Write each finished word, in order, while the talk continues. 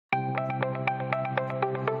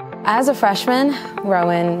As a freshman,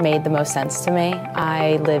 Rowan made the most sense to me.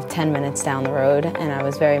 I lived 10 minutes down the road and I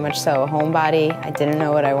was very much so a homebody. I didn't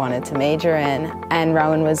know what I wanted to major in, and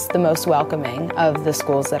Rowan was the most welcoming of the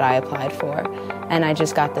schools that I applied for. And I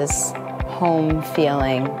just got this home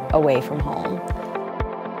feeling away from home.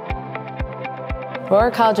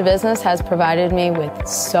 Rohrer College of Business has provided me with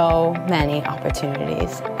so many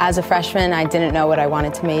opportunities. As a freshman, I didn't know what I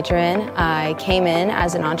wanted to major in. I came in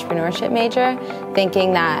as an entrepreneurship major,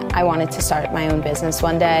 thinking that I wanted to start my own business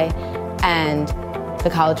one day, and the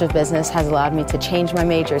College of Business has allowed me to change my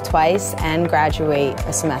major twice and graduate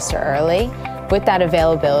a semester early. With that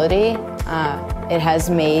availability, it has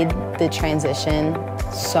made the transition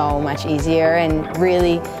so much easier and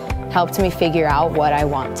really helped me figure out what I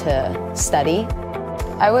want to study.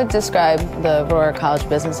 I would describe the Rohrer College of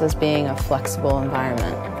Business as being a flexible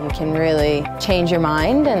environment. You can really change your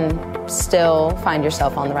mind and still find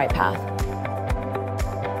yourself on the right path.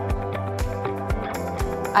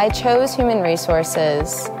 I chose human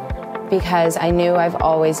resources because I knew I've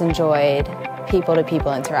always enjoyed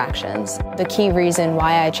people-to-people interactions. The key reason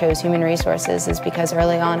why I chose human resources is because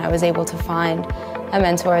early on I was able to find a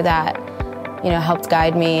mentor that helped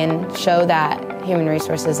guide me and show that human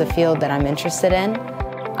resources is a field that I'm interested in.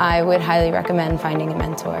 I would highly recommend finding a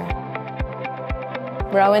mentor.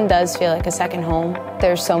 Rowan does feel like a second home.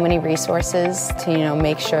 There's so many resources to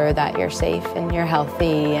make sure that you're safe and you're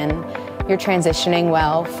healthy and you're transitioning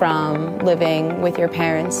well from living with your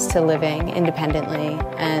parents to living independently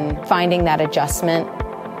and finding that adjustment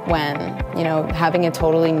when having a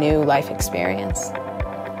totally new life experience.